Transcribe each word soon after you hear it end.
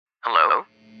Hello?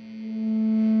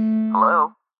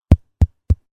 Hello?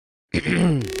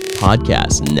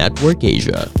 Podcast Network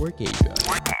Asia.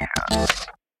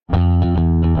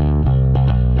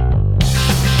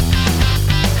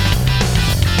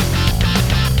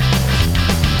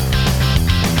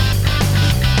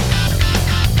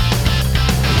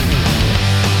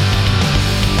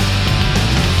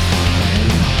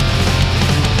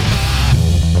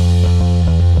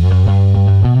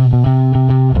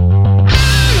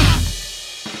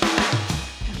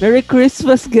 Merry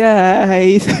Christmas,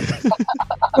 guys!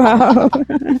 Wow.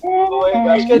 Oh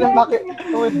my gosh, kailan bakit?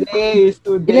 2 days.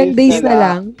 Ilang days na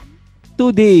lang?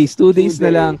 2 days. 2 days na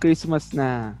days. lang. Christmas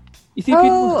na. Isipin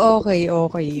mo. Oh, okay.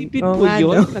 Isipin Oo mo nga,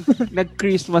 yun. no?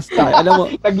 Nag-Christmas tayo. Alam mo,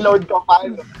 Nag-load ka pa,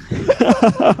 no?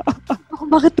 Ako,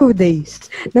 bakit 2 days?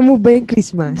 Namo ba yung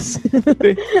Christmas?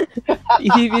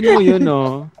 isipin mo yun,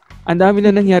 no? Ang dami na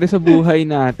nangyari sa buhay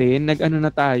natin. Nag-ano na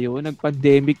tayo,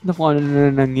 nag-pandemic na kung ano na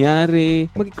nangyari.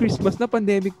 Mag-Christmas na,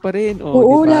 pandemic pa rin.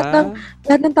 Oo, diba?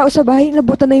 lahat ng tao sa bahay,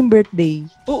 nabutan na yung birthday.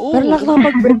 Oo. Pero lang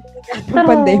nakapag-birthday ng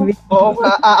pandemic. Oo,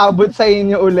 aabot sa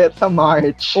inyo ulit sa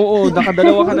March. Oo,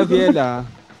 nakadalawa ka na, Biela.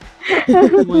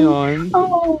 Ano mo yun?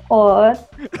 Oo.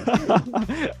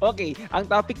 Okay, ang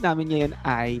topic namin ngayon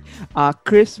ay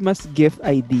Christmas gift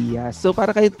ideas. So para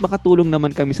kahit makatulong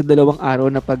naman kami sa 2 araw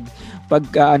na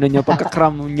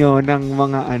pagka-cram nyo ng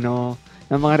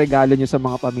mga regalo nyo sa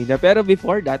mga pamilya. Pero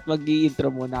before that,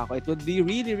 mag-i-intro muna ako. It would be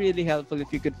really, really helpful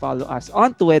if you could follow us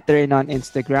on Twitter and on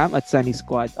Instagram at Sunny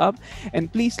Squad Up. And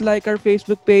please like our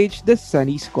Facebook page, The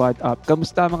Sunny Squad Up.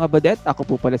 Kamusta mga badet? Ako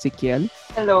po pala si Kiel.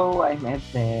 Hello, I'm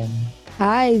Edson.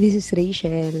 Hi, this is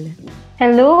Rachel.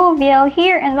 Hello, Biel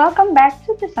here, and welcome back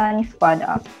to the Sunny Squad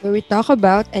Up. Where we talk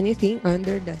about anything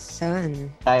under the sun.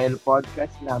 Dahil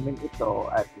podcast namin ito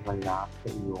at wala sa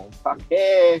iyong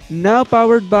pake. Now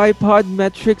powered by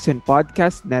Podmetrics and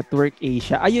Podcast Network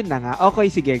Asia. Ayun na nga.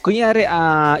 Okay, sige. Kunyari,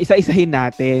 isa-isahin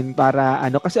natin para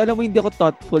kasi alam mo hindi ako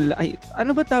thoughtful. Ay,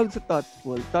 ano ba tawag sa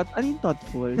thoughtful? Ano yung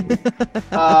thoughtful?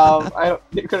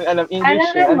 Hindi ko alam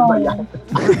English. Alam Ano mo, ba yan?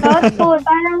 thoughtful,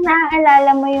 parang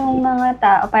naaalala mo yung mga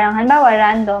tao, parang halimbawa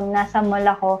random, nasa mall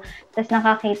ako, tapos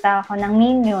nakakita ako ng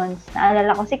Minions,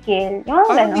 naalala ko si Kiel, yung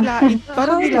mga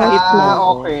Parang gano'n. nilait mo.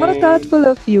 Okay. Parang thoughtful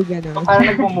of you, gano'n. So,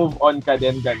 parang nag-move on ka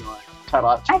din, gano'n.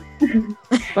 Charot.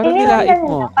 Parang Hindi nilait naman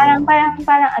mo. ganun.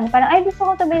 Parang, ay, gusto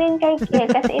ko to bilhin kay Kiel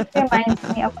kasi it reminds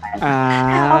me of us.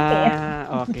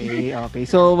 Okay.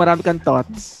 So, marami kang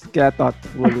thoughts. Kaya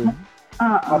thoughtful.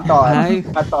 Patot. Ay.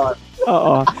 Patot.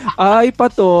 Oo. Ay,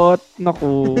 patot.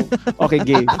 Naku. Okay,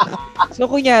 game. So,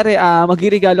 kunyari,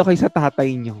 magregalo kayo sa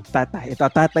tatay nyo.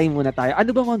 Tatay muna tayo. Ano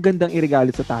ba mga gandang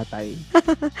iregalo sa tatay?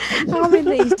 Ako may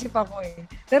naisip ako eh.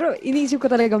 Pero iniisip ko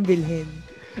talagang bilhin.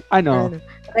 Ano?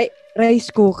 Rice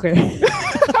cooker.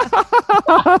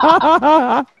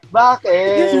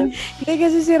 Bakit?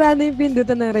 Kasi sira na yung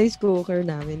pindutan ng rice cooker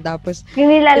namin. Tapos, Yung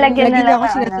nilalagyan lagi na lang ako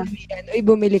sinasabihan, uy,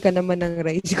 bumili ka naman ng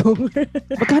rice cooker.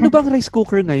 Magkano ba ang rice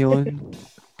cooker ngayon?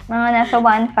 mga nasa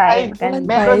 1.5. Ay, ganun.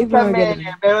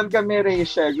 meron kami,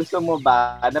 Rachel. Gusto mo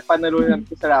ba? Napanalunan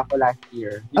ko sa Raffle last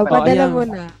year. O, padala ayan. mo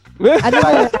na. Ano ba?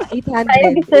 800. Ay,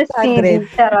 Mr. Speedy.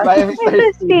 Charot. By Mr. Mr.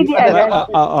 Speedy agad.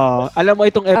 Oo. Alam mo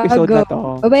itong episode na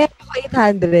to. Babayan ko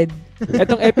 800.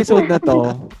 Itong episode na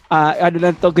to,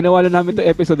 ginawa lang namin itong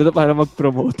episode na to para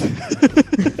mag-promote.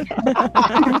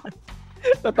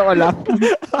 Totoo lang.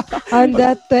 On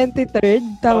the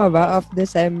 23rd, tama ba, of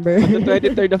December? The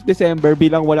 23rd of December,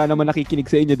 bilang wala naman nakikinig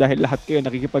sa inyo dahil lahat kayo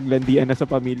nakikipaglandian na sa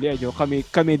pamilya nyo. Kami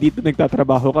dito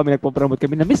nagtatrabaho, kami nagpo-promote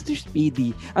kami na Mr.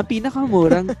 Speedy, ang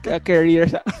pinakamurang carrier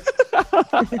sa...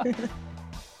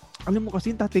 Alam mo kasi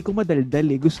yung tatay ko madaldal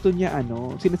eh. Gusto niya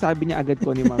sinasabi niya agad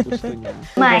ko ano yung mga gusto niya.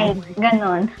 Mike,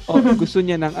 ganon. Gusto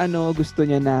niya ng gusto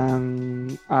niya ng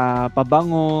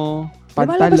pabango, Lumalabas pa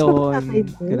ba pantalon, tatay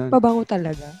mo? ganun. Pabango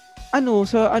talaga.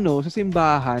 Sa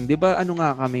simbahan, 'di ba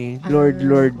kami? Ah. Lord,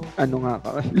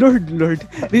 kami. Lord.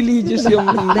 Religious yung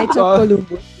Knights of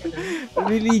Columbus.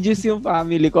 religious yung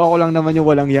family ko. Ako lang naman yung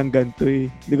walang yang ganto eh.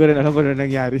 Hindi ko rin alam kung ano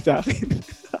nangyari sa akin.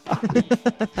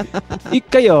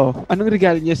 Kayo, anong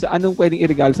regalo niyo anong pwedeng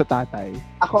iregalo sa tatay?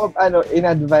 Ako, in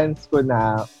advance ko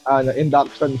na,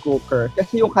 induction cooker.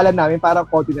 Kasi yung kalan namin, parang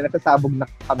konti na nasasabog na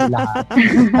kami lahat.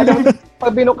 Alam mo,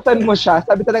 pag binuksan mo siya,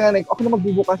 sabi talaga ako na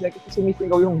magbubukas na kasi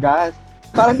sumisingaw yung gas.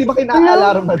 Parang di ba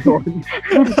kinaalarma doon?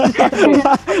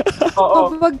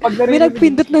 Oo. Pag may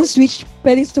nagpindot ng switch,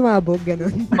 pwedeng sumabog,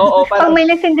 gano'n. Oo, Pag parang may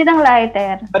nagsindi ng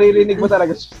lighter. maririnig mo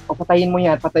talaga, patayin mo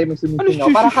yan, patayin mo yung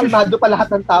sumisingaw. Parang kalmado pa lahat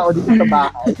ng tao dito sa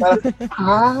bahay. Parang,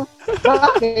 ha?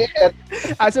 Bakit?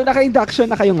 So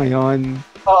naka-induction na kayo ngayon.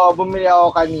 Oo, bumili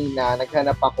ako kanina.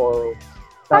 Naghanap ako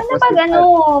Paano pag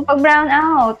pag brown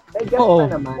out? May gas Oo. pa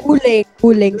naman.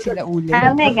 Uling sila, uling.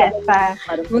 May gas pa.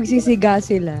 Magsisiga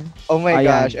sila. Oh my Ayan.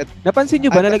 gosh. Napansin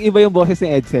nyo ba na nag-iba yung boses ni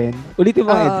Edsen? Ulitin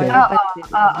mo, Edsen.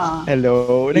 Oo. Hello.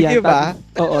 Yan, Nag-iba?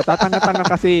 Oo, tatanga-tanga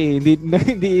kasi.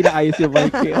 Hindi inaayos yung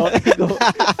mic. Okay, go.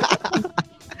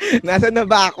 Nasaan na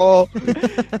ba ako?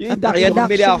 Yung Kaya induction.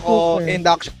 bumili ako cooker.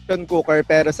 induction cooker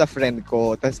pero sa friend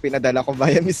ko. Tapos pinadala ko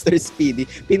via Mr. Speedy.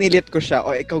 Pinilit ko siya,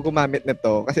 ikaw gumamit na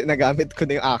to. Kasi nagamit ko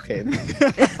na yung akin.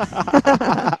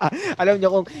 Alam niyo,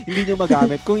 kung hindi nyo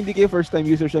magamit, kung hindi kayo first time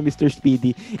user sa Mr.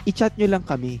 Speedy, i-chat nyo lang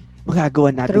kami. Magagawa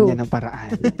natin True. yan ng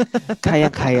paraan.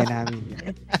 Kayang-kaya namin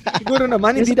yan. Siguro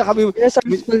naman, hindi na kami,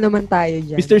 Resourceful naman tayo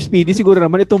dyan. Mr. Speedy, siguro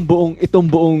naman itong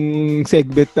buong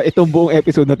segment, itong buong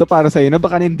episode na to para sa'yo na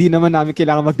baka hindi naman namin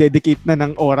kailangan mag-dedicate na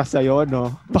ng oras sa'yo, no?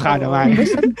 Baka naman.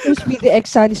 Basta Mr. Speedy X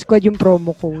Sunny Squad yung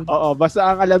promo code. Oo, basta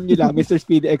ang alam nyo lang, Mr.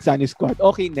 Speedy X Sunny Squad.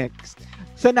 Okay, next.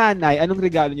 Sa nanay, anong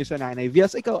regalo nyo sa nanay?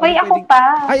 Vias, ikaw. Hoy, ano ako pwedeng- pa.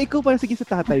 Ay, ikaw pa. Sige, sa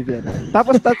tatay, Vias.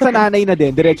 Tapos sa nanay na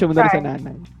din. Diretso mo na rin sa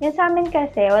nanay. Yung sa amin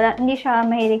kasi, hindi siya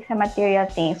mahilig sa material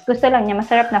things. Gusto lang niya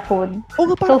masarap na food. O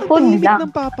nga, So, parang food tahimik lang. ng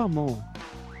papa mo.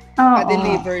 Oo.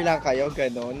 Pa-deliver lang kayo,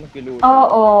 ganon. Magluto.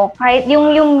 Oo. Kahit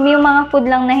yung mga food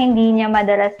lang na hindi niya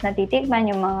madalas natitikman,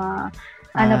 yung mga,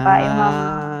 yung mga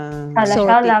sala-sala,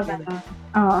 Sorted. gano'n.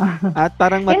 Oo. At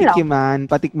parang Yun lang. matikiman,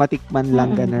 patikmatikman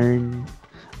lang, Mm-mm. ganun.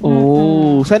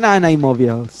 Oh, sa nanay mo,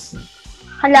 Vias.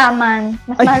 Halaman.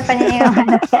 Mas mahal pa niya yung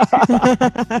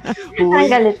Ang Uy,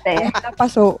 galit eh.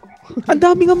 Napaso. ang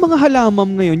dami nga mga halamam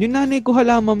ngayon. Yung nanay ko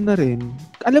halamam na rin.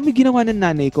 Alam mo yung ginawa ng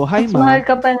nanay ko? Hi, Mas mahal ma.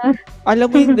 ka pa nun. Alam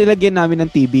mo yung nilagyan namin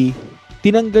ng TV?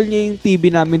 Tinanggal niya yung TV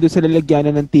namin doon sa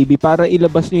lalagyanan ng TV para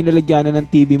ilabas niya yung lalagyanan ng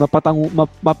TV,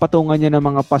 mapatungan niya ng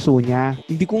mga paso niya.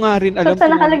 Hindi ko nga rin alam So,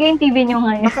 saan nakalagay yung TV niyo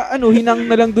ngayon? hinang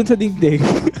na lang doon sa dingding.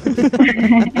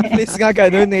 At least nga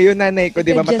ganon eh. Yung nanay ko,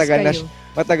 di ba, Adjust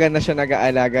matagal na siya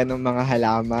nag-aalaga ng mga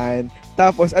halaman.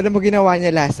 Tapos, alam mo ginawa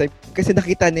niya last time? Kasi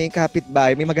nakita niya yung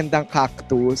kapitbahay, may magandang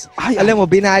cactus. Ay, Alam mo,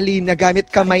 binali niya gamit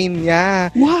kamay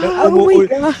niya. wow! Oh my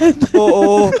God.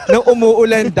 Oo. Nang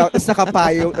umuulan daw, tapos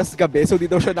nakapayong, tapos gabi, so di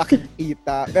daw siya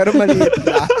nakikita. Pero maliit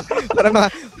na.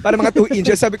 Para mga 2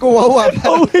 inches. Sabi ko, wow,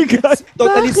 Oh my God!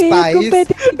 totally Bakit? spice.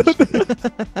 Competitive.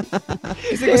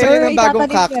 Kasi gusto niya ng bagong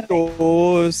Itatanim niya rin.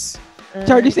 cactus.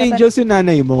 Charlie's Angels yung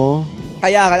nanay mo.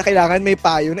 Kaya kailangan may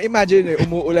payo. Na imagine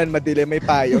umuulan, madilim, may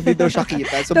payo. Hindi daw siya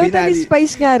kita. So, Totally binali.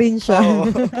 spice nga rin siya. Oo.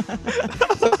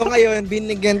 So, ngayon,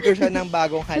 binigyan ko siya ng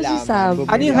bagong halaman. Sam. Bumili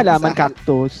Ano yung ako halaman, sa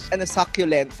cactus?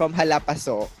 succulent from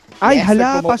Halapaso. Ay, Yes, hala,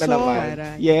 nag-promote na paso. naman.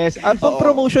 Yes. At pang Oo.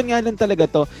 promotion nga lang talaga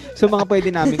to sa mga pwede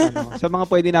namin sa mga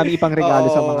pwede namin ipang regalo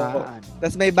sa mga Oo.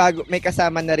 Tapos may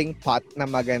kasama na ring pot na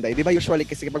maganda. Di ba usually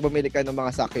kasi kapag bumili ka ng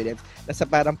mga succulents, nasa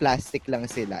parang plastic lang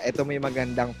sila. Ito may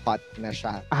magandang pot na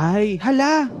siya. Ay,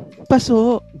 hala,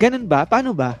 paso. Ganun ba?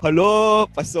 Paano ba? Hello,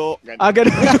 paso. Ganun.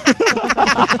 Ganun.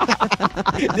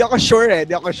 Di ako sure.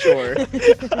 Di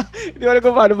Hindi ko alam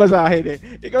kung paano basahin eh.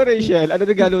 Ikaw, Rachel, ano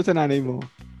regalo mo sa nanay mo?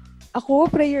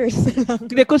 Ako, prayers.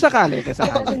 Hindi, kung sakali. Kasi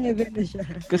never na siya.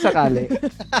 Kung sakali.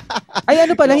 Ay,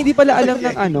 ano pala, hindi pala alam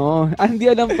ng ano. Hindi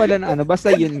alam pala ng ano.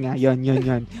 Basta yun nga. Yun.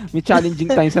 May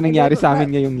challenging times na nangyari sa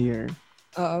amin ngayong year.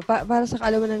 Oo, para sa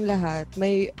kaalaman ng lahat,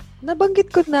 may nabanggit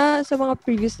ko na sa mga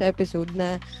previous na episode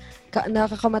na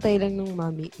nakakamatay lang ng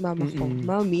mama ko. Mm-mm.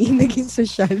 Mami, naging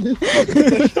social. Hindi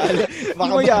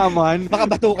mo yaman.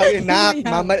 Baka bato kayo, nak.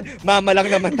 Mama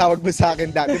lang naman tawag mo sa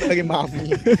akin dati. Ba't naging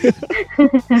mami?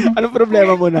 Anong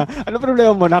problema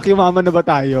mo na? Kiumaman na ba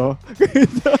tayo?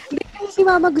 Si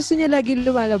mama gusto niya lagi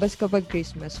lumalabas kapag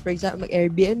Christmas. For example,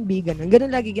 mag-Airbnb, ganun.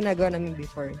 Ganun lagi ginagawa namin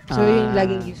before. So, yun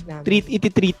laging gift namin.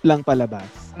 Iti-treat lang palabas.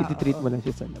 Iti-treat mo lang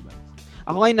siya sa labas.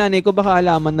 Ako kay nanay ko, baka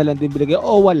alaman na lang din bilagay.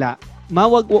 Wala.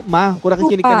 Kung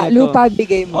nakikinig ka na ito. Lupa,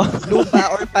 bigay mo.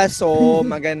 Lupa or paso,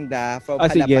 maganda. From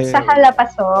Sige. Halapaso. Sa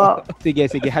halapaso.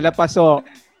 Sige. Halapaso.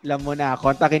 Alam mo na,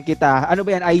 kontakin kita. Ano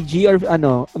ba yan? IG or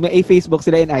ano? May Facebook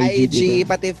sila in IG. IG,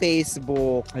 diba? pati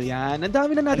Facebook. Ayan. Ang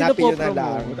dami na natin Hanapin na nyo na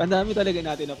lang. po. Ang dami talaga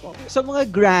natin na po. Sa mga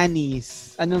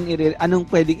grannies, anong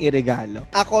pwedeng iregalo?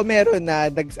 Ako meron na,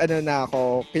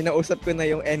 kinausap ko na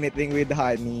yung anything with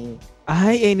honey.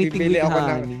 Ay, anything Bibili with ako ng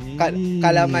honey.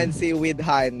 Kalamansi with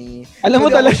honey. Alam mo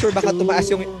Hindi ako talaga. sure baka tumaas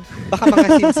yung, baka mga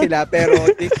sin sila, pero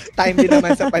time din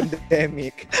naman sa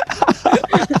pandemic.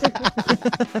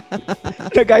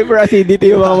 Kagay for acidity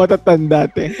yung mga matatanda,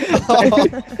 te.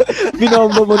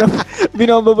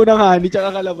 Binombo mo ng honey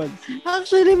tsaka kalamansi.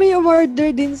 Actually, may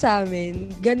umorder din sa amin.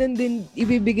 Ganon din,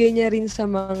 ibibigay niya rin sa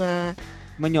mga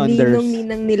Manyonders.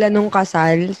 ninong-ninang nila nung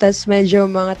kasal. Tapos medyo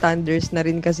mga thunders na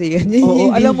rin kasi yun. Oo,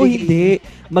 Yung alam mo ibibigay. hindi.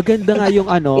 Maganda nga yung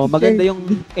maganda yung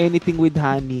anything with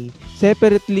honey.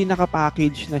 separately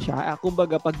nakapackage na siya.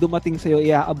 Kumbaga, pag dumating sa'yo,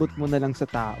 iaabot mo na lang sa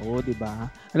tao, di ba?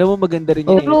 Alam mo, maganda rin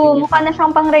yung True, mukha na siyang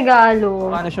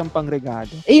pangregalo. Mukha na siyang pangregalo.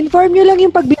 Inform nyo lang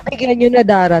yung pagbibigyan nyo na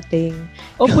darating.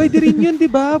 O, pwede rin yun, di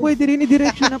ba? Pwede rin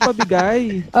i-direction ng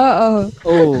pabigay. Oo.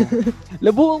 Oh.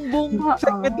 Buong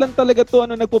segment lang talaga to,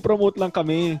 nagpo-promote lang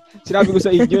kami. Sinabi ko sa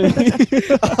inyo.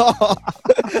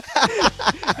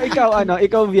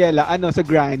 Ikaw Viela, sa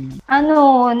granny.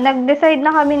 Nag-decide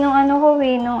na kami nung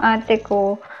ate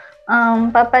ko.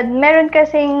 Meron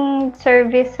kasing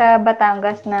service sa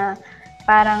Batangas na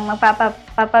parang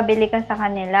magpapabili ka sa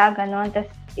kanila, gano'n,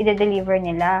 tapos i-deliver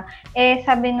nila.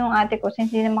 Sabi nung ate ko,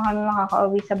 since hindi naman kami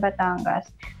makaka-uwi sa Batangas,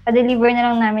 pa-deliver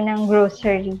na lang namin ng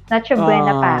grocery. Noche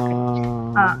Buena package.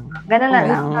 Ganun na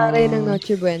lang. Ang taray ng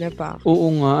Noche Buena pa. Oo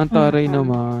nga, ang taray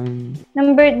naman.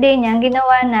 Nung birthday niya, ang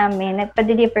ginawa namin,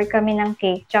 nagpa-deliver kami ng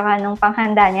cake tsaka nung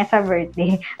panghanda niya sa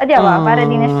birthday. O di ba? Para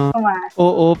di na siya pumasok.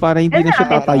 Oo, para hindi na siya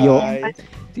tatayo.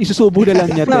 Isusubo na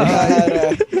lang niya.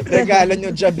 Regalo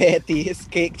nyo, diabetes,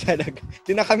 cake talaga.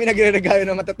 Di na kami nagre-regalo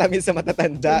ng matatamis sa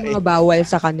matatanda. Yung mga bawal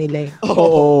sa kanila eh.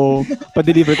 Oo.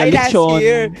 Pa-deliver ka lechon.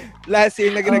 Last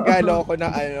year, nagregalo ako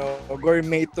ng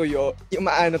gourmet tuyo. Yung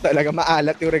talaga,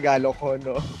 maalat yung regalo ko,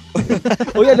 no?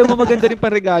 Uy, alam mo, maganda rin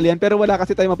pang regalo yan, pero wala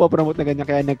kasi tayo mapopromote na ganyan,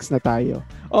 kaya next na tayo.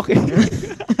 Okay.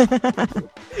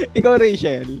 Ikaw,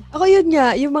 Rachel. Ako yun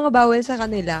nga, yung mga bawal sa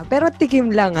kanila. Pero tikim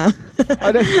lang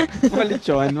Mga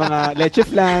lechon, mga leche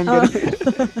flan,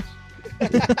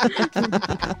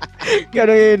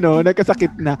 gano'n yun, no?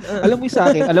 Nagkasakit na. Alam mo sa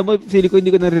akin, feeling ko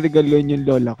hindi ko nare-regaloan yung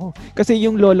lola ko. Kasi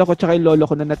yung lola ko tsaka yung lolo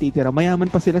ko na natitira,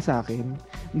 mayaman pa sila sa akin.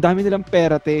 Ang dami nilang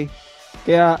pera, te.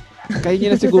 Kaya, kaya nyo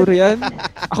na siguro yan.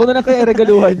 Ako na lang kaya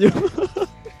regaluhan nyo.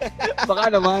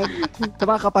 Baka naman. Sa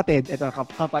mga kapatid. Ito,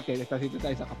 kapatid. Ito, dito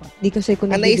tayo sa kapatid. Di kasi ko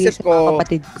naisip sa mga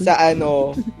kapatid ko. Sa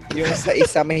yung sa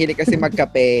isa, mahilig kasi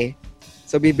magkape.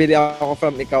 So, bibili ako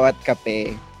from Ikaw at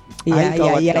Kape. Yeah.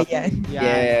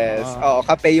 Yes. Oo,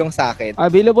 kape yung sa akin.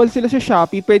 Available sila sa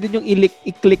Shopee. Pwede nyo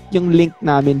i-click yung link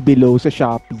namin below sa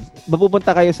Shopee.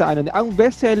 Mapupunta kayo sa Ang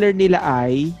bestseller nila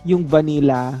ay yung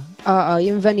vanilla. Oo,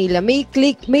 yung vanilla. May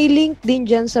link din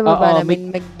dyan sa baba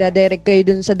namin. Magdadirect kayo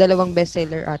dun sa dalawang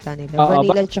bestseller ata nila.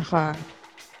 Vanilla tsaka...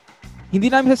 Hindi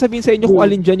namin sasabihin sa inyo kung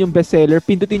alin dyan yung bestseller.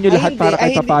 Pindutin nyo lahat para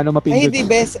kahit paano mapindot.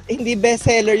 Hindi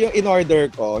bestseller yung in-order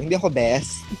ko. Hindi ako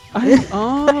best.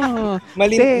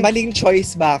 Maling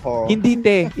choice ba ako? Hindi,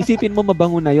 te. Isipin mo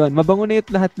mabango na yon. Mabango na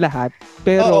yung lahat-lahat.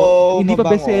 Pero hindi pa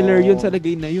bestseller yun sa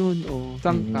lagay na yun.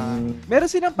 Sangka. Meron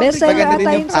silang bestseller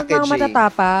ata yung sa mga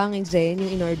matatapang, Zen,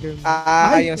 yung in-order mo.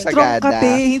 Yung sagada. Strong ka,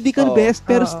 te. Hindi ka best,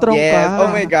 pero strong ka. Yes.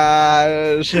 Oh my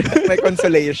gosh. May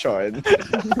consolation.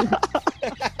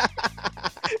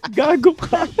 Gago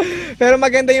ka. Pero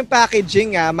maganda yung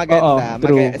packaging, maganda.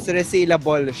 True.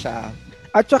 Resealable siya.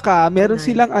 At saka, meron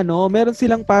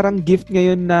silang parang gift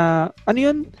ngayon na,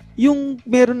 yung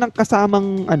meron ng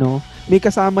kasamang, may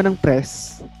kasama ng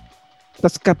press.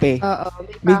 Tas kape.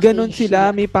 May ganun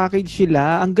sila, may package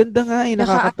sila. Ang ganda nga,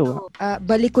 nakakatuwa.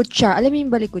 Balikutsa. Alam mo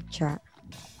yung balikutsa?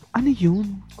 Ano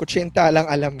yun? Kutsinta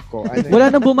lang alam ko. Wala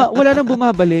nang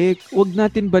bumabalik. Huwag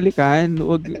natin balikan.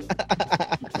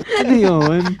 Ano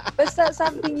yun? Basta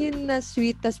something yun na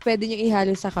sweet, tas pwede nyo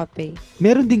ihalo sa kape.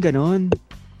 Meron din ganon.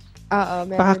 Oo,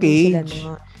 meron package. din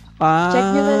sila. Check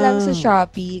nyo na lang sa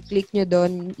Shopee, click nyo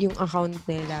doon yung account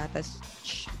nila, tas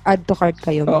add to cart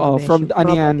kayo.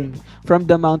 From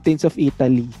the mountains of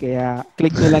Italy. Kaya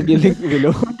click nyo lang yung link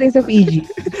below. Mountains of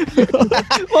Egypt.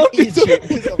 Egypt.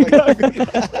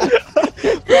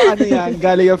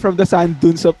 Galing from the sand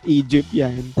dunes of Egypt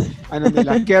yan.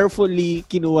 Carefully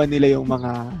kinuha nila yung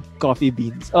mga coffee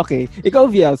beans. Okay, ikaw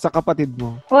Viel, sa kapatid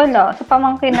mo. Wala, sa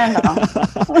pamangkin na lang.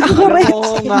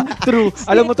 Oo nga, true.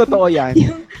 Alam mo, totoo yan.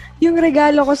 Yung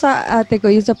regalo ko sa ate ko,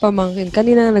 yung sa pamangkin,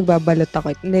 kanina na nagbabalot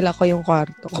ako, nila ko yung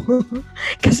kwarto ko.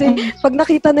 Kasi pag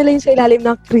nakita nila yung sa ilalim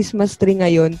ng Christmas tree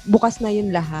ngayon, bukas na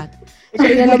yun lahat.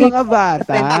 Mga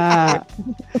bata.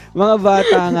 Mga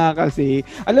bata nga kasi.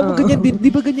 Alam mo, ganyan,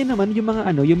 di ba ganyan naman yung mga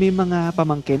yung may mga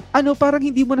pamangkin? Parang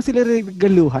hindi mo na sila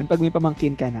regaluhan pag may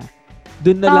pamangkin ka na.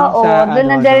 Doon na lang doon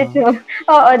na diretso.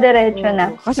 Oo, diretso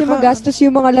na. Kasi magastos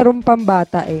yung mga larong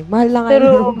pambata eh. Mahal na nga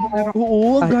yung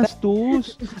Oo, ang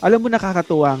gastos. Alam mo,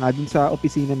 nakakatuwa nga dun sa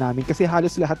opisina namin kasi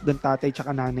halos lahat doon tatay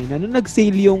tsaka nanay na nung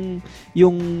nag-sale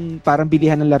yung parang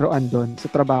bilihan ng laruan doon sa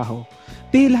trabaho.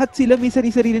 Lahat sila may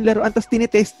sarili-sariling laruan tapos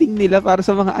tinetesting nila para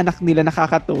sa mga anak nila.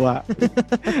 Nakakatuwa.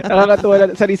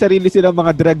 Nakakatuwa. Sarili-sarili sila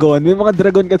mga dragon. May mga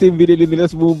dragon kasi binili nila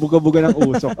sa bumubuga-buga ng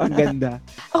usok. Ang ganda.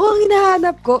 Ako ang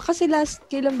hinahanap ko kasi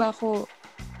kailan ba ako?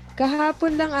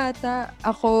 Kahapon lang ata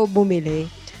ako bumili.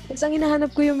 Tapos ang hinahanap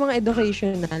ko yung mga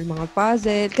educational, mga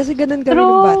puzzle. Kasi ganun kami True.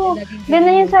 nung bata.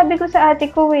 Ganun yung sabi ko sa ate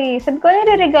ko eh. Sabi ko,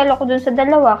 nire-regalo ko dun sa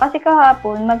dalawa. Kasi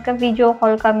kahapon, magka-video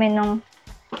call kami nung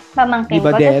pamangkin Di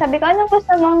ba, ko. Tapos Det? sabi ko, anong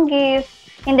gusto mong gift?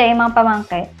 Hindi, yung mga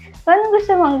pamangkin. So, anong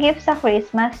gusto mong gift sa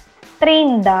Christmas?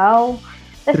 Train daw.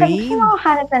 Tapos sabi ko, Train? sino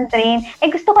hanap ng train?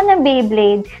 Gusto ko ng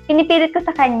Beyblade. Pinipilit ko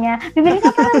sa kanya, bibili ka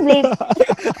pa ng Beyblade.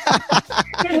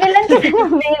 Bibilan ko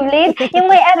ng Beyblade. Yung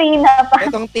may arena pa.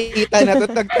 Itong tita na to,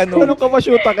 nagtanong. Anong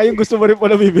kamasyota ka? Yung gusto mo rin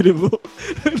pala bibili mo.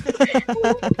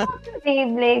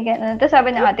 Beyblade, gano'n. Tapos sabi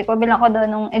ng ate ko, bilang ko daw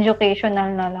nung educational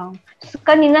na lang. Tapos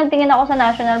kanina tingin ako sa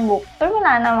National Bookstore,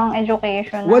 wala namang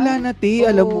educational. Wala na, te.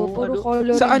 Alam mo. puro ano,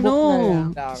 coloring sa book na ano?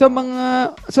 lang.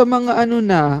 Sa mga ano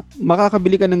na,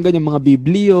 makakabili ka ng ganyan, mga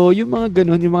biblio, yung mga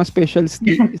ganun, yung mga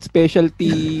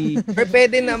specialty. Or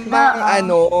pwede namang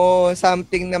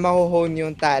something na mahuhone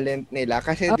yung talent nila.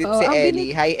 Kasi Oo, si ang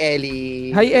Ellie, hi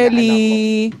Ellie. Hi,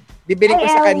 Ellie! Bibili ko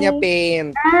Hi, sa kanya Ellie. paint.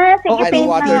 Sige, Oo, paint na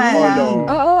nga watercolor. lang.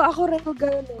 Oo, ako rin ko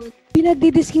gano'n.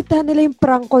 Pinagdidiskita nila yung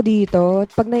prank ko dito.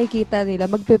 At pag nakikita nila,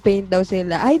 magpe-paint daw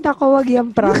sila. Ay, naku, wag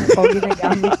yung prank ko.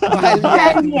 Ginagamit ko. Mahal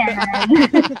Mahal yan. yan.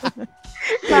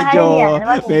 Medyo, Mahal yan.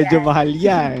 Wag medyo yan. mahal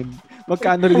yan.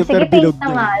 Magkano rin yung Sige, per bilog paint na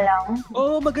nga niya? lang.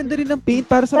 Oo, maganda rin ang paint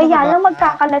para sa Kaya mga lang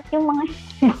magkakalat yung mga...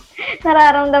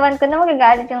 Nararamdaman ko na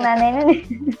magagalit yung nanay nun eh.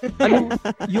 Alam,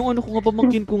 yung ano ko nga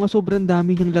pamangkin ko nga sobrang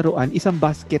dami niyang laruan, isang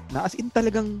basket na. As in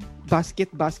talagang basket,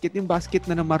 yung basket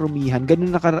na marumihan. Ganun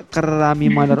na kararami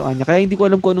yung mga laruan niya. Kaya hindi ko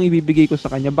alam kung anong ibibigay ko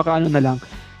sa kanya. Baka ano na lang,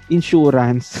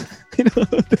 insurance.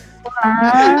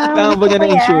 Wow. Tama niya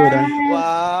ng insurance.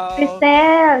 Wow.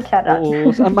 Cristel. Charot.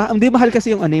 Oo. Hindi mahal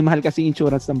kasi yung mahal kasi yung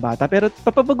insurance ng bata. Pero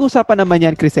papapag-usapan naman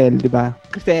yan, Crisel, di ba?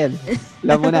 Crisel,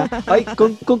 alam mo na. Ay,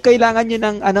 kung kailangan nyo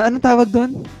ng, anong tawag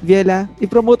doon? Viela,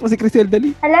 i-promote mo si Crisel,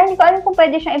 dali. Hala, hindi ko alam kung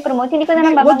pwede siyang i-promote. Hindi ko na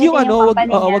nang Wag babanggitin yung yung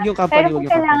company niya. wag yung company, Pero wag kung yung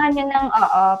company. kailangan nyo ng,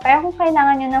 pero kung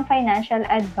kailangan nyo ng financial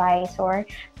advisor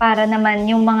para naman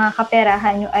yung mga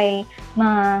kaperahan nyo ay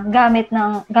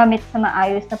gamit sa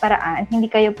maayos na paraan, hindi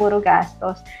kayo puro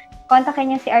gastos.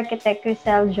 Kontakin niyo si Architect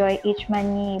Crisel Joy H.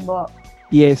 Manibo.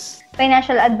 Yes.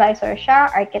 Financial advisor siya,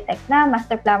 architect na,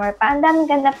 master plumber pa. Ang daming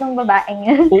ganap ng babaeng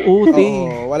yun. Oo, te.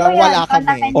 Oo, walang-wala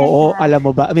kami. Oo, alam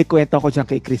mo ba, may kwento ako dyan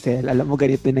kay Crisel. Alam mo,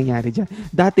 ganito yung nangyari dyan.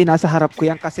 Dati, nasa harap ko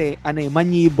yan kasi,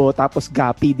 Manibo, tapos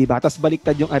Gapi, di ba? Tapos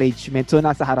baliktad yung arrangement. So,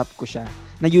 nasa harap ko siya.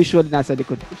 Na usual, nasa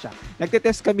likod ko siya.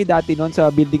 Nagtetest kami dati noon sa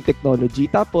building technology.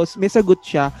 Tapos, may sagot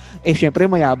siya. Syempre,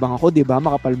 mayabang ako, di ba?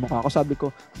 Makapal mukha ako. Sabi ko,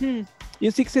 yung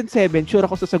 6 and 7, sure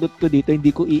ako sa sagot ko dito, hindi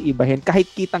ko iibahin. Kahit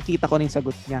kitang-kita ko na yung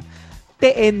sagot niya.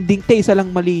 Ending, isa lang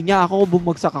mali niya. Ako,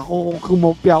 bumagsak ako,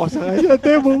 kumopya ako sa kanya.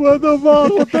 Bumada ba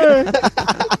ako,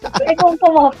 Kung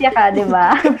pumopya ka, di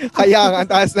ba? Kaya nga, ang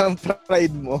taas ng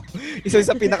pride mo. Isa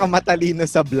sa pinakamatalino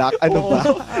sa block. Ano ba?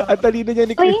 Ang talino niya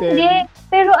ni Uy, Crisel. hindi.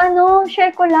 Pero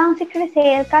share ko lang, si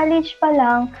Crisel, college pa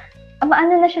lang,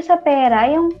 maano na siya sa pera,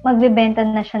 yung magbebenta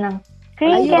na siya ng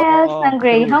crinkles, ng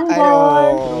Graham Ball.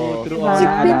 True. Diba?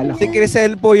 Naalala ko. Si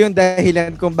Crisel po yung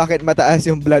dahilan kung bakit mataas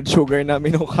yung blood sugar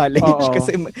namin nung college. Oo.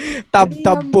 Kasi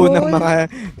tab-tab po ng mga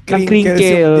crinkles crinkles.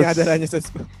 yung dinadala niya sa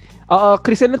school. Oo,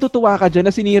 Crisel, natutuwa ka dyan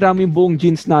na sinira mo yung buong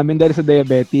jeans namin dahil sa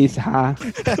diabetes, ha?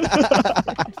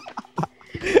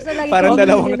 Parang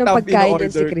dalawang ng tab pagkain in-order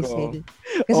yan si ko. Crisel.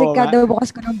 Kasi Oo kada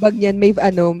bukas ko ng bag niyan, may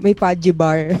fudgy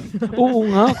bar. Oo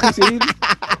nga, Crisel.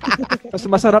 Mas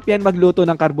masarap yan magluto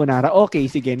ng carbonara. Okay,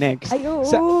 sige, next. Ay, oo.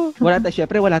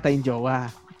 Syempre, wala tayong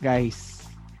jowa, guys.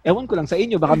 Ewan ko lang sa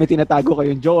inyo, baka may tinatago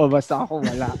kayong jowa, basta ako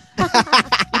wala.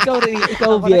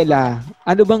 ikaw Viela,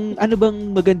 ano bang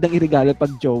magandang irigalo pag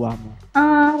jowa mo?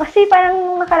 Kasi parang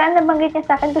nung nakaraan nabanggit niya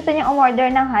sa akin, gusto niya umorder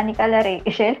ng honey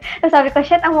coloration. So sabi ko,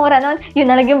 shit, ang mura nun. Yun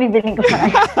na lang yung bibiling ko sa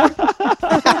kanya.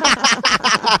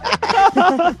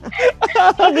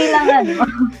 Hindi lang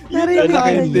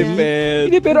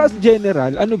Hindi, pero as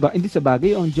general, ano ba? Hindi sa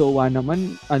bagay, ang jowa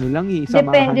naman, samahan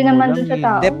Depende mo naman lang dun sa eh.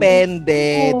 tao. Depende.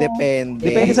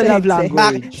 Depende sa love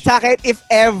language. Sa akin, if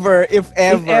ever.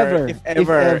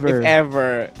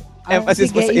 Emphasis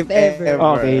po sa sige, if ever.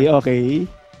 Okay.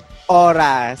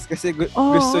 Oras. Kasi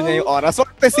gusto niya yung oras.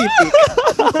 Wag specific.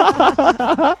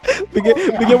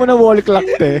 Bigyan mo ng wall clock,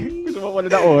 te. Gusto mo wala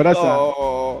na oras, ha?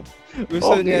 Oo.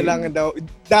 Gusto Okay. niya lang daw.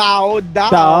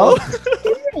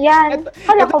 Yan.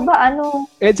 Kala ko ba,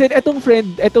 Edson, etong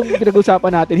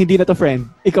pinag-usapan natin, hindi na to friend.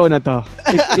 Ikaw na to.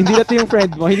 Hindi na to yung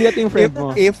friend mo. If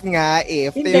Hindi,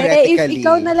 theoretically. if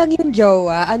ikaw na lang yung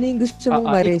jowa, ano yung gusto mong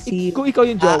ma-receive? Kung ikaw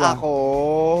yung jowa. Ako,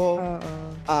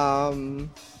 Oo.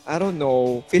 I don't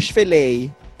know, fish fillet.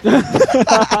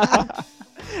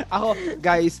 Ako,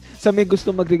 guys, sa may gusto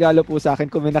magregalo po sa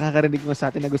akin, kung may nakakarinig mo sa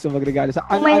atin na gusto magregalo sa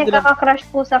Kung may nagkaka-crush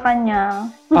po sa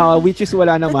kanya. which is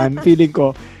wala naman, feeling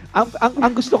ko.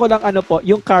 Ang gusto ko lang po,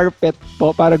 yung carpet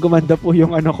po para gumanda po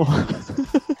yung ko.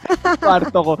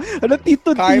 Kwarto ko.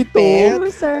 Tito. Carpet?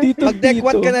 Tito. Mag-deck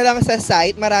 1 ka na lang sa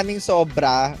site, maraming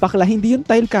sobra. Bakla, hindi yung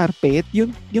tile carpet,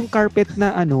 yung carpet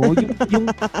na yung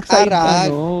side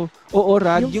Rag. Oo,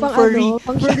 rag. Yung pang furry.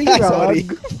 pang furry rug. Sorry.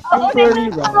 Oo, furry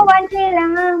may rug. mga 1K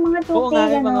lang, mga 2K Oo nga,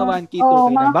 yung mga 1K, 2K Oo,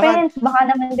 lang. mga friends, baka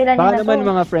naman bila Baka nila naman to.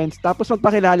 mga friends. Tapos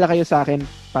magpakilala kayo sa akin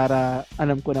para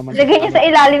alam ko naman. Lagay niyo sa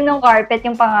ilalim ng carpet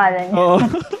yung pangalan niyo. Oo.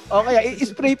 O kaya,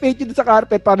 i-spray paint yun sa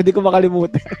carpet para di ko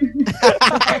makalimutan.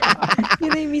 Yun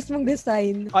na yung mismong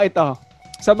design. Ito.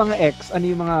 Sa mga ex, ano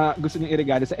yung mga gusto niyo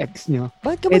iregalo sa ex niyo?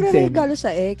 Bakit ka Edsen. magregalo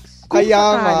sa ex? Kaya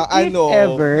nga,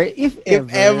 If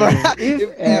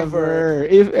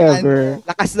ever.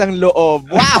 Lakas ng loob.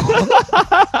 Wow!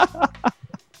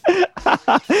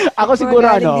 Ako siguro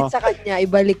Magaling din sa kanya,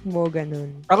 ibalik mo,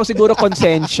 ganun. Ako siguro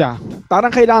konsensya. Parang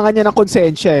kailangan niya ng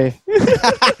konsensya eh.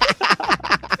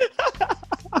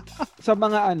 Sa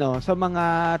mga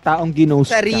taong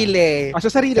ginost. Sarili. Sa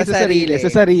sarili.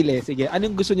 Sa sarili. Sige,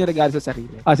 anong gusto niyo regalo sa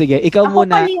sarili? Sige, ikaw Ako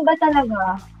muna. kalimba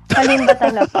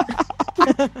talaga.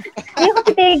 Hindi ko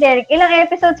titigil. Ilang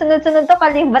episode sunod-sunod to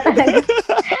kalimba talaga.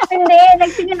 Hindi,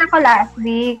 nagtingin ako last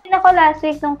week.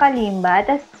 Nung kalimba,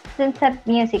 tas dun sa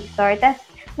music store, tas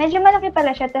medyo malaki pala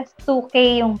siya, tas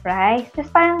 2K yung price. Tas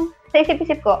parang sa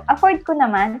isip-isip ko, afford ko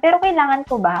naman, pero kailangan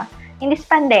ko ba? In this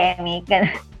pandemic,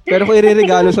 gano'n. Pero kung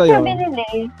ireregalo sa'yo.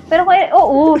 Pero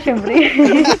oo, syempre.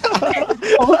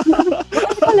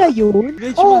 Ano pala yun?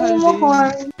 Medyo Oo, mahal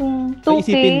din.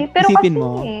 2K. Pero Isipin kasi,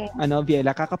 mo,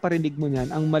 Viela, kakaparinig mo niyan,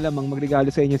 ang malamang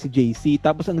magregalo sa inyo si JC,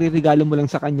 tapos ang riregalo mo lang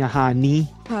sa kanya, honey.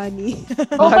 Honey.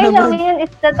 okay lang yun.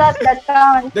 It's the thought that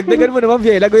counts. Dagdagan mo naman,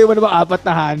 Viela, gawin mo naman 4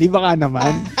 na honey, baka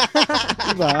naman.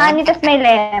 Diba? Honey, tas may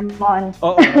lemon.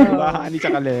 Oo, diba? Honey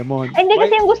tsaka lemon. Ay, hindi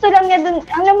kasi yung gusto lang niya dun,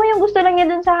 alam mo yung gusto lang niya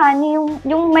dun sa honey,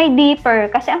 yung may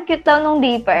dipper. Kasi ang cute daw nung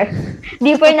dipper.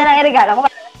 Dipper na lang i-regalo ko.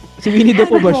 Si Winnie the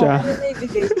Pooh ba siya?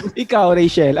 Ikaw,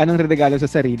 Rachel, anong regalo sa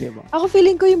sarili mo? Ako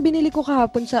feeling ko yung binili ko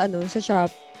kahapon sa sa shop.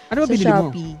 Ano ba Sa binili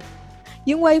mo? Shopee.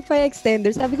 Yung Wi-Fi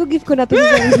extender. Sabi ko, gift ko na to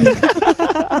sa sarili.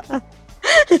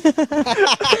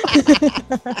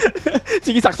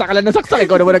 Sige, saksak ka lang ng saksak.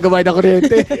 Ikaw naman nagbabayad ng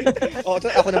kuryente.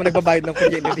 Ako naman nagbabayad ng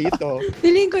kuryente dito.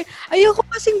 Feeling ko, ayoko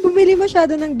kasing bumili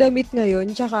masyado ng damit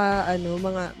ngayon. Tsaka,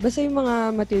 basta yung mga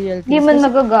material things. Hindi man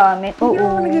magagamit. Hindi Oo.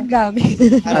 naman nagagamit.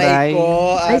 Aray ko,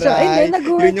 Ay, so, aray.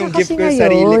 nag-work Yun yung ka gift kasi ko sa ngayon.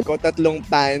 sarili ko. 3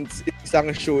 pants,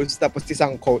 isang shoes, tapos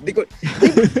isang coat.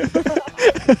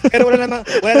 Pero wala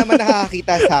naman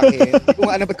nakakakita sa akin. Hindi ko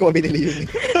nga alam ba't ko mabinili yun.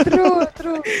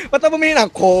 True. Ba't ako bumili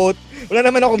ng coat? Wala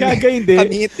naman ako Hindi.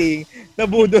 meeting.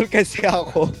 Nabudol kasi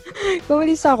ako.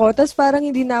 Kumalis ako, tapos parang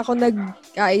hindi na ako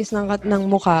nag-ayos ng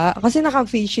mukha. Kasi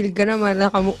naka-face shield ka naman,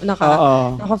 Oo.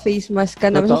 naka-face mask ka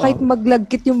naman. So Totoo. kahit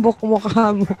maglagkit yung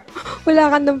mukha mo, wala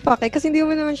ka nang pake. Kasi hindi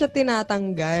mo naman siya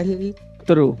tinatanggal.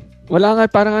 True. Wala nga,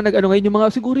 parang nga ngayon,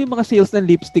 siguro yung mga sales ng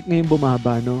lipstick ngayon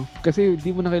bumaba, no? Kasi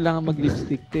di mo na kailangan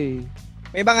mag-lipstick eh.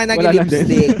 May mga Wala lang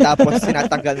nag-lipstick tapos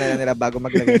sinatanggal na nila bago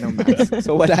maglagay ng mask.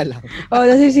 So wala lang.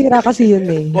 Nasisira kasi yun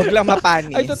eh. Huwag lang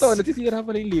mapanis. Ay, totoo, nagsisira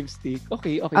pala yung lipstick.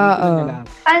 Okay. Oo. Dito na lang.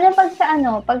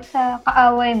 Pag sa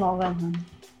kaaway mo, ganun.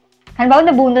 Halimbawa,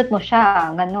 nabunot mo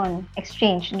siya, ganun.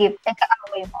 Exchange, gift, ay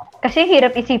kaaway mo. Kasi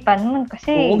hirap isipan mo.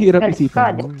 Kasi Oo, hirap galit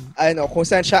isipan ka, mo. Kung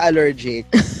saan siya allergic.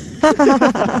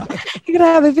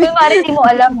 Grabe. Kung mari di mo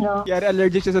alam, no? Kaya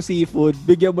allergic siya sa seafood,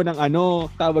 bigyan mo ng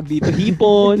tawag dito,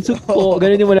 hipon, sugpo,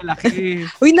 ganun yung malalaki.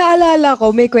 Uy, naalala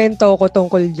ko, may kwento ko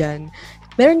tungkol dyan.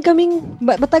 Meron kaming,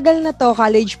 matagal na to,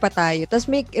 college pa tayo. Tapos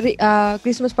may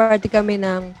Christmas party kami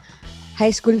ng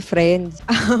high school friends.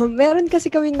 Meron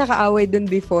kasi kaming nakaaway dun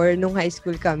before, nung high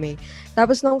school kami.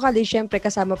 Tapos nung college, syempre,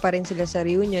 kasama pa rin sila sa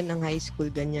reunion ng high school,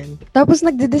 ganyan. Tapos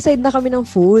nagde-decide na kami ng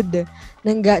food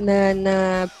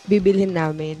na bibilhin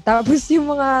namin. Tapos yung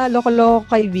mga loko-loko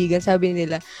kaibigan, sabi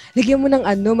nila, lagyan mo ng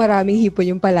maraming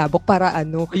hipon yung palabok para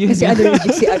Ayun kasi na.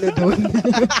 allergic si doon.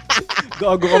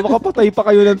 Gago ka, makapatay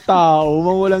pa kayo ng tao,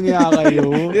 mawalang iya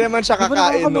kayo. Hindi naman siya Di ba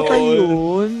kakain nakakamatay nun.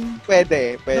 yun? Pwede.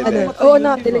 Oo yun,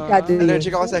 na, diba? delikado yun.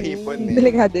 Allergic ako sa hipon eh.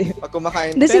 Delikado yun. Pag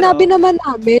kumakain. Hindi, sinabi naman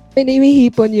namin, may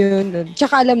hipon yun.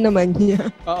 Tsaka alam naman niya.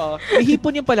 Oo. May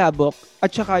hipon yung palabok, at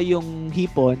saka yung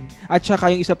hipon, at saka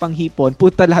yung isa pang hipon,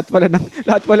 puta lahat pala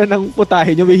ng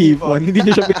putahe niyo may hipon. Hindi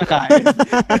niyo siya pinakain.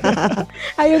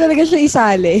 Ayaw talaga siya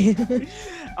isali.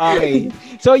 Okay.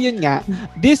 So, yun nga.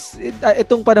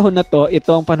 Itong panahon na to, ito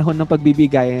ang panahon ng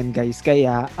pagbibigayan, guys.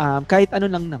 Kaya, kahit ano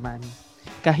lang naman,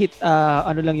 kahit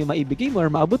ano lang yung maibigay mo or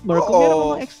maabot mo, or kung Oo. meron ka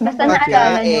mga extra Basta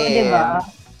naalala nyo, di ba?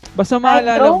 Basta Kahit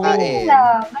maalala mo. drawing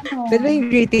lang. Ano. Pero yung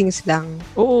greetings lang.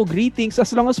 Oo, greetings.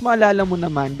 As long as maalala mo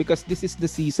naman, because this is the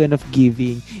season of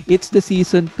giving. It's the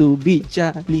season to be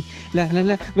jolly. La la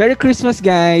la. Merry Christmas,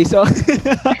 guys. So,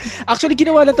 actually,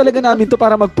 ginawa lang talaga namin to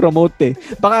para mag-promote eh.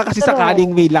 Baka kasi True.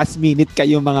 sakaling may last minute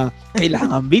kayo mga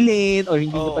kailangan bilhin or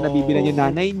hindi nyo pa Oo. nabibilan yung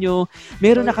nanay nyo.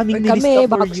 Meron na kaming Or kami, nilista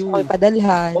baka for gusto you. ko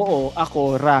ipadalhan. Oo, ako,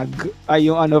 rag.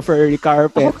 Ay, yung furry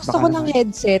carpet. Ako gusto Baka ko ng naman.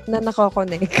 headset na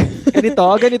nakakonect.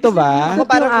 Ganito ba? Ako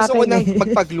parang Yung gusto ko akin nang eh.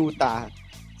 magpagluta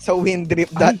sa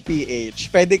windrip.ph.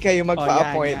 Pwede kayo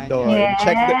magpa-appoint yan. doon. Yes.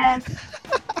 Check the...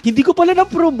 Hindi ko pala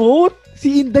na-promote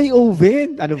si Inday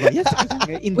Oven. Ano ba yan?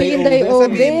 Uy, Inday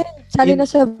Oven. Sali na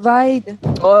sa Vide.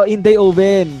 Oh, Inday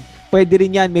Oven. Pwede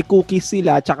rin yan. May cookies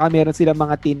sila. Tsaka meron sila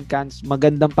mga tin cans.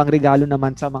 Magandang pangregalo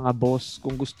naman sa mga boss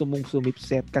kung gusto mong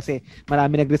sumipset. Kasi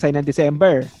marami nag-resign ng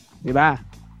December. Di ba?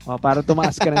 O, para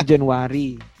tumaas ka ng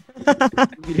January.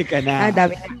 Bili ka na.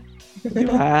 Dami. Di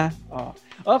ba? Oh.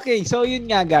 Okay, so yun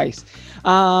nga guys.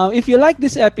 If you like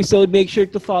this episode, make sure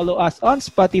to follow us on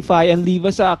Spotify and leave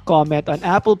us a comment on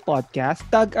Apple Podcast.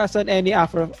 Tag us on any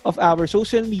of our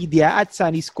social media at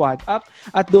Sunny Squad Up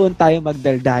at doon tayo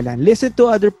magdaldalan. Listen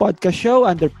to other podcast show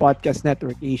under Podcast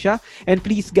Network Asia. And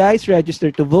please guys,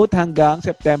 register to vote hanggang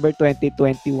September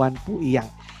 2021 po iyan.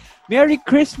 Merry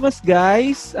Christmas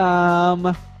guys!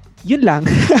 Yun lang.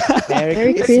 Merry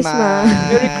Merry Christmas. Christmas.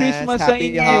 Merry Christmas sa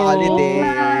Happy inyo. holidays.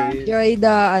 Enjoy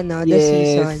the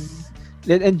season.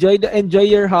 Then enjoy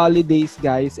your holidays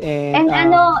guys and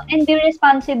And be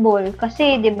responsible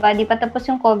kasi 'di ba, di pa tapos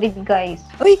yung COVID, guys.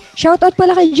 Uy, shoutout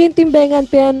pala kay Jen Timbengan.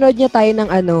 Pinanood niya tayo ng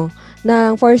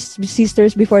ng Four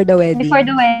Sisters Before the Wedding. Before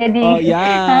the wedding. Oh,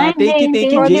 yeah. Thank you,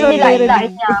 Jane. Nilait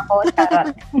niya ako.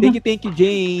 Charot. Thank you,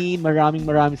 Jane. Maraming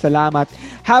salamat.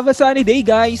 Have a sunny day,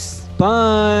 guys.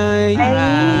 Bye.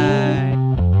 Bye.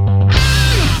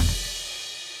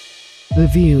 The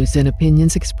views and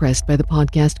opinions expressed by the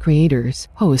podcast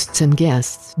creators, hosts, and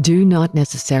guests do not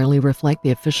necessarily reflect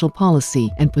the official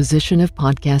policy and position of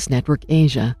Podcast Network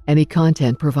Asia. Any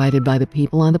content provided by the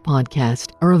people on the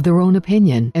podcast are of their own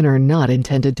opinion and are not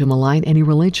intended to malign any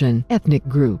religion, ethnic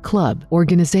group, club,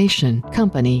 organization,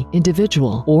 company,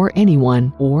 individual, or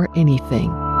anyone or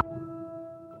anything.